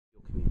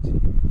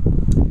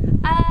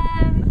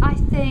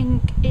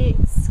think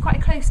it's quite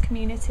a close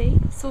community,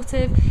 sort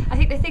of. I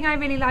think the thing I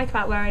really like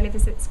about where I live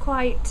is it's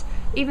quite,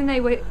 even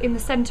though we're in the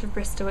centre of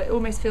Bristol, it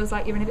almost feels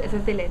like you're in a bit of a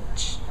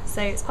village.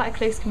 So it's quite a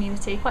close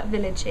community, quite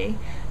villagey,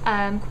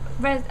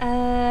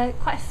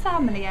 quite a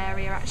family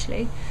area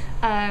actually.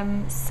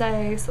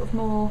 So sort of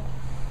more,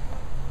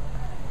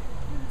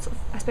 sort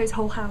of, I suppose,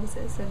 whole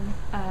houses, and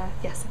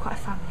yes, quite a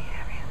family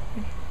area.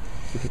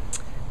 Really.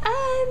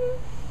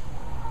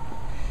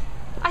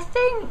 I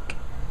think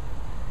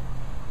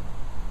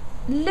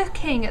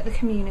looking at the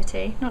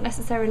community, not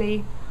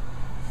necessarily,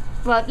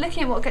 well,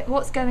 looking at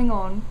what's going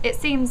on, it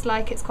seems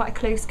like it's quite a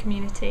close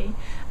community.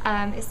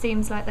 It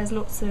seems like there's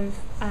lots of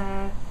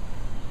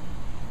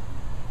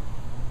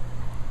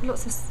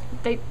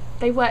they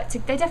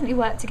definitely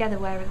work together,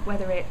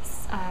 whether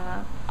it's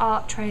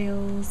art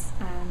trails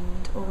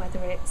or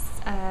whether it's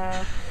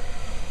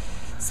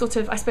sort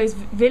of, I suppose,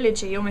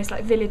 villagey, almost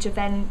like village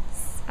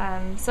events.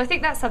 So I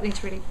think that's something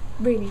to really,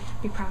 really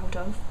be proud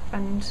of,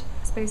 and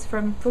I suppose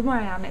from where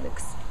I am it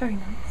looks very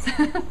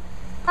nice.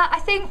 I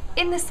think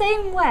in the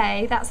same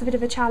way that's a bit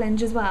of a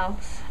challenge as well,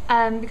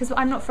 because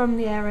I'm not from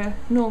the area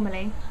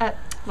normally,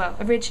 well,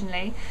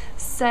 originally,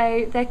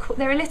 so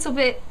they're a little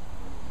bit,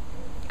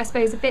 I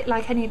suppose, a bit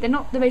like they're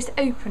not the most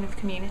open of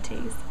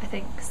communities, I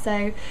think.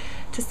 So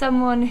to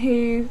someone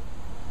who,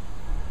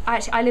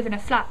 I live in a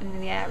flat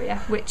in the area,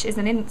 which is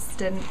an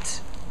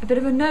instant, a bit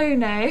of a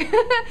no-no,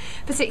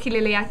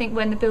 particularly I think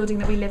when the building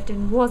that we lived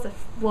in was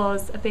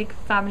a big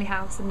family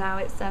house, and now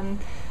it's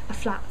a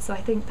flat, so I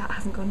think that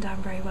hasn't gone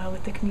down very well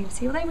with the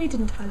community, although we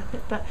didn't develop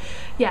it. But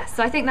yeah,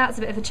 so I think that's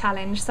a bit of a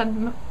challenge,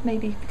 some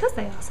maybe because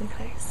they are so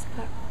close.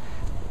 But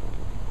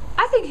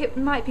I think it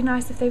might be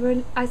nice if they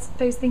were, I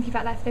suppose, thinking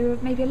about that, if they were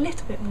maybe a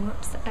little bit more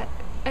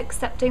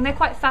accepting. They're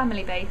quite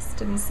family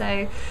based, and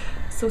so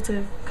sort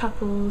of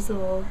couples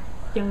or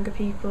younger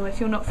people, if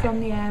you're not from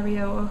the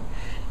area or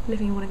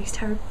living in one of these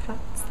terrible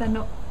flats, they're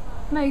not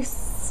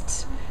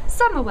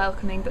some are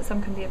welcoming, but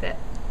some can be a bit,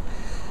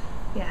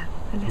 yeah,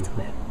 a little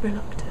bit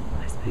reluctant,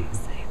 I suppose.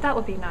 So that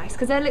would be nice,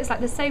 because there looks like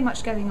there's so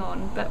much going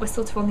on, but we're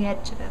sort of on the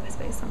edge of it, I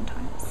suppose,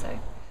 sometimes. So